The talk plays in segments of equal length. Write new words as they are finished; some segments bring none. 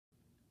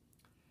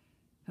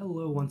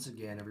Hello once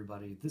again,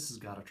 everybody. This has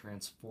got to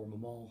transform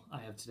them all. I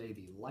have today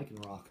the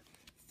Lycanroc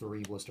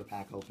 3 blister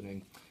pack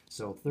opening.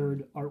 So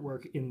third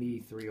artwork in the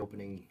 3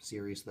 opening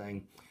series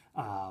thing.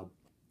 Tapu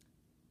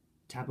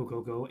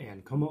Koko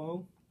and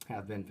Komo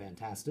have been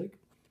fantastic.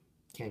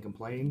 Can't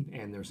complain,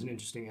 and there's an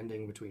interesting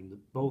ending between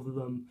both of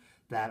them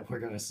that we're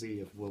going to see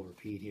if we'll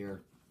repeat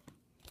here.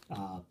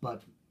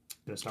 But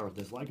going to start with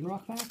this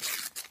Lycanroc pack.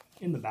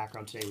 In the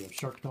background today we have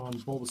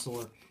Sharkdon,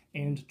 Bulbasaur,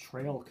 and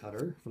Trail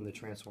Cutter from the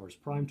Transformers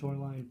Prime toy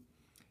line.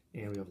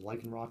 And we have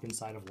Lycanroc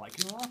inside of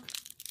Lycanroc.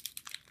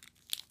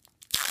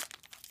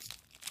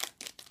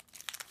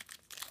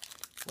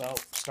 Well,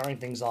 starting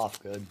things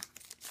off good.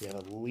 We have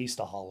at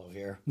least a holo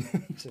here.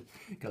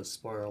 Because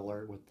spoiler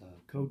alert with the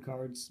code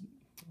cards,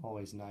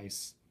 always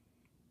nice.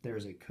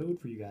 There's a code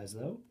for you guys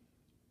though.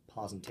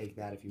 Pause and take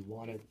that if you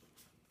want it.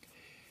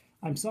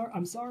 I'm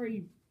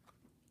sorry.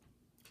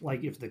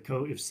 Like if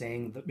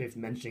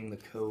mentioning the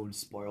code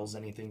spoils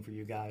anything for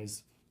you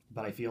guys,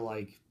 but I feel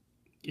like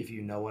if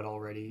you know it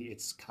already,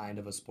 it's kind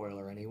of a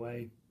spoiler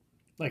anyway.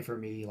 Like for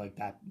me,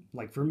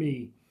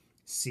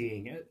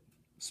 seeing it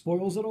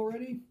spoils it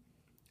already.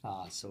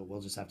 So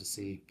we'll just have to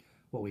see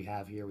what we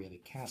have here. We have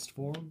a Cast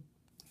Form,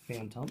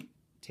 Phantom,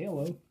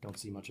 Tailo, don't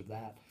see much of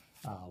that,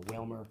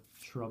 Wailmer,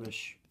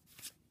 Trubbish,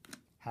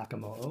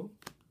 Hakamo'o,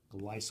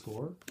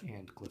 Gliscor,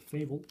 and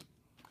Clefable.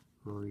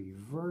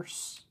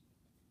 Reverse.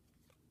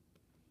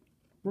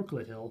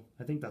 Brooklet Hill,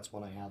 I think that's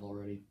one I have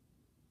already.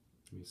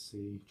 Let me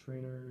see,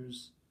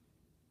 trainers.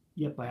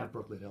 Yep, I have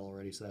Brooklet Hill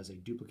already, so that's a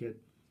duplicate.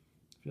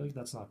 I feel like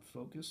that's not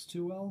focused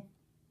too well.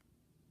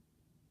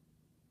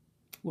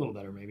 A little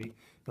better maybe,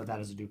 but that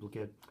is a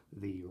duplicate.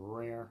 The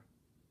rare.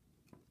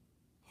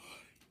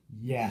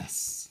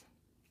 Yes.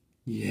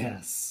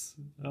 Yes.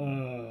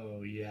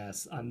 Oh,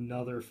 yes.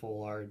 Another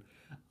full art.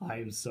 I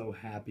am so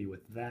happy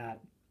with that.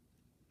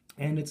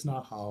 And it's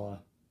not Hala.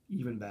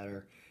 Even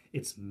better.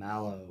 It's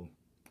Mallow.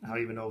 I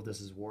don't even know if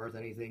this is worth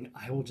anything.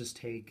 I will just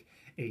take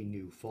a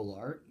new full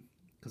art.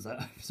 Because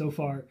so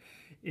far,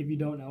 if you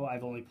don't know,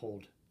 I've only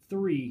pulled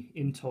 3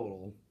 in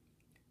total.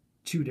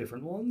 2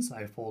 different ones.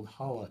 I've pulled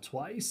Hala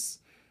twice.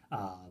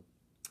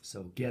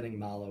 So getting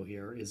Mallow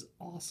here is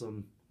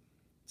awesome.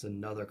 It's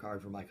another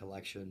card for my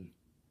collection.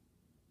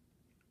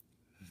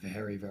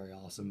 Very, very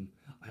awesome.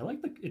 I like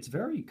it's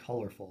very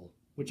colorful,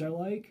 which I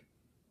like.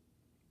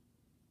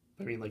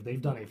 I mean, like, they've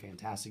done a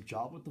fantastic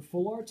job with the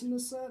full arts in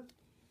this set.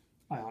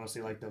 I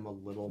honestly like them a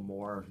little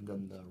more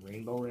than the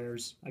rainbow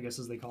rares, I guess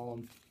as they call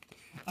them.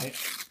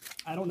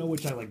 I don't know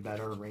which I like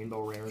better, rainbow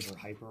rares or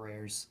hyper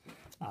rares.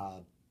 I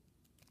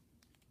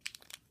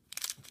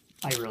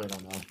really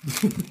don't know.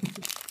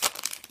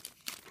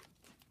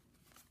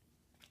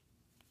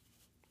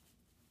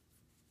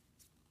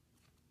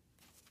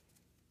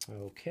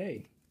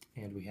 Okay,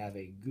 and we have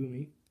a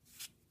Gumi,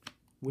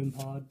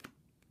 Wimpod,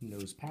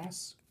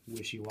 Nosepass,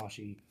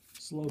 Wishy-Washy,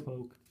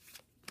 Slowpoke,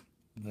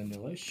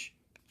 Vanillish,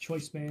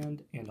 Choice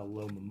Band, and a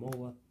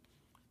Lomomola.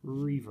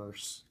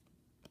 Reverse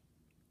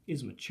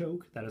is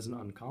Machoke. That is an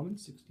uncommon,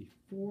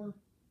 64.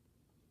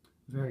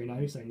 Very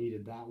nice. I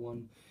needed that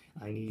one.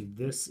 I need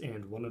this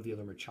and one of the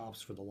other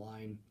Machops for the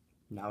line.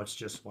 Now it's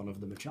just one of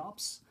the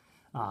Machops.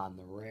 On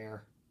the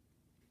rare.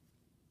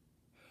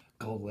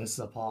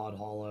 Golisopod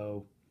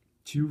Holo.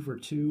 2 for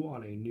 2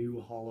 on a new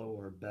holo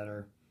or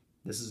better.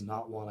 This is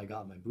not one I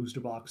got in my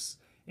booster box,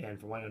 and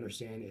from what I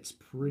understand, it's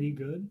pretty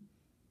good.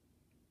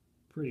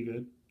 Pretty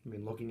good. I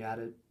mean, looking at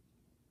it,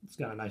 it's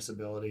got a nice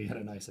ability and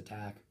a nice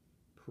attack.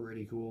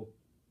 Pretty cool.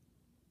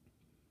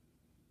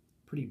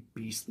 Pretty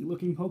beastly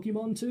looking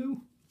Pokemon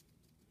too.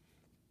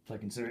 So I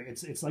consider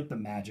it's like the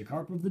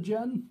Magikarp of the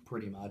gen,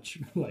 pretty much.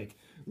 Like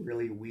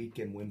really weak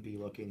and wimpy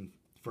looking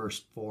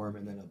first form,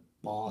 and then a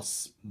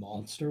boss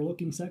monster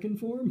looking second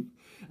form.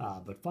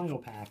 But final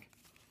pack,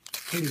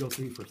 going to go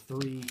 3 for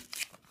 3.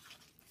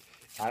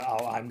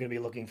 I'm going to be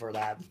looking for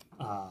that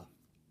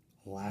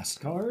last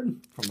card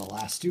from the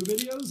last 2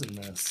 videos in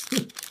this.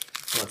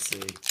 Let's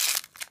see.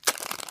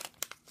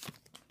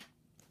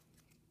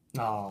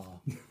 Oh,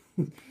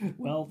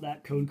 well,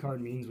 that code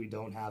card means we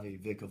don't have a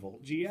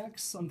Vikavolt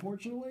GX,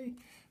 unfortunately.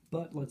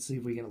 But let's see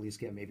if we can at least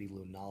get maybe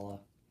Lunala,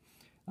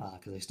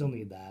 because I still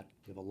need that.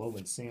 We have a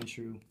Alolan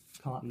Sandshrew,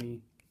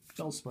 Cottony,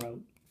 Bellsprout,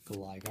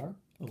 Gligar,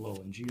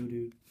 Alolan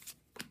Geodude,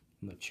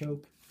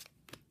 Machoke,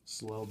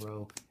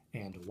 Slowbro,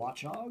 and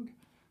Watchog.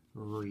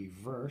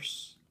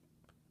 Reverse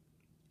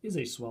is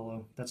a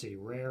Swellow. That's a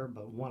rare,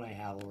 but one I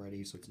have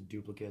already, so it's a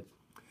duplicate.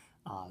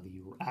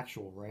 The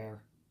actual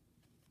rare,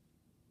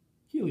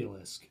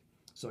 Heliolisk.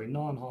 So a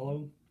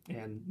non-holo,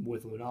 and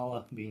with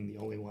Lunala being the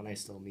only one I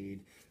still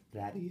need,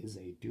 that is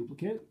a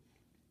duplicate.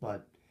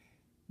 But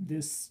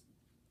this,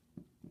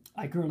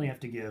 I currently have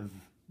to give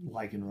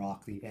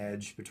Lycanroc the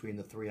edge between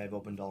the 3 I've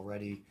opened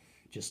already.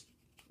 Just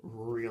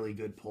really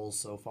good pulls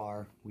so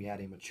far. We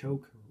had a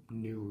Machoke,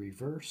 new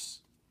reverse,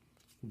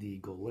 the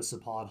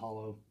Golisopod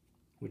holo,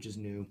 which is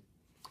new,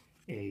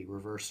 a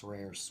reverse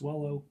rare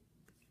Swellow,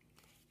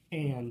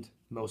 and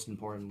most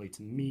importantly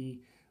to me,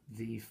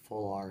 the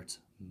full art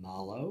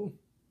Mallow.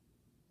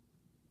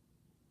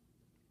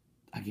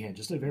 I Again,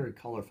 just a very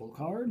colorful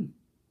card.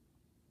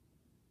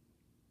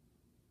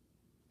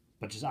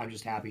 But I'm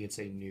just happy it's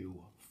a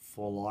new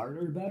full art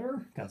or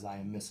better, because I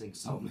am missing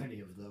so many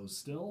of those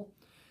still.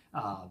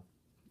 Uh,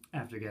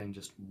 After getting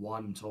just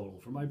one total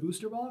for my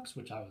booster box,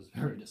 which I was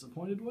very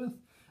disappointed with.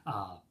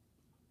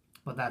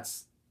 But that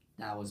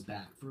was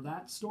back for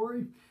that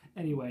story.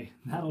 Anyway,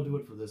 that'll do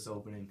it for this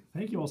opening.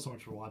 Thank you all so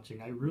much for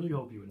watching. I really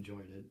hope you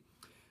enjoyed it.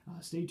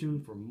 Stay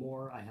tuned for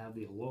more. I have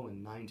the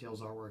Alolan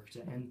Ninetales artwork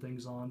to end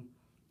things on.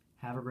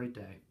 Have a great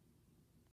day.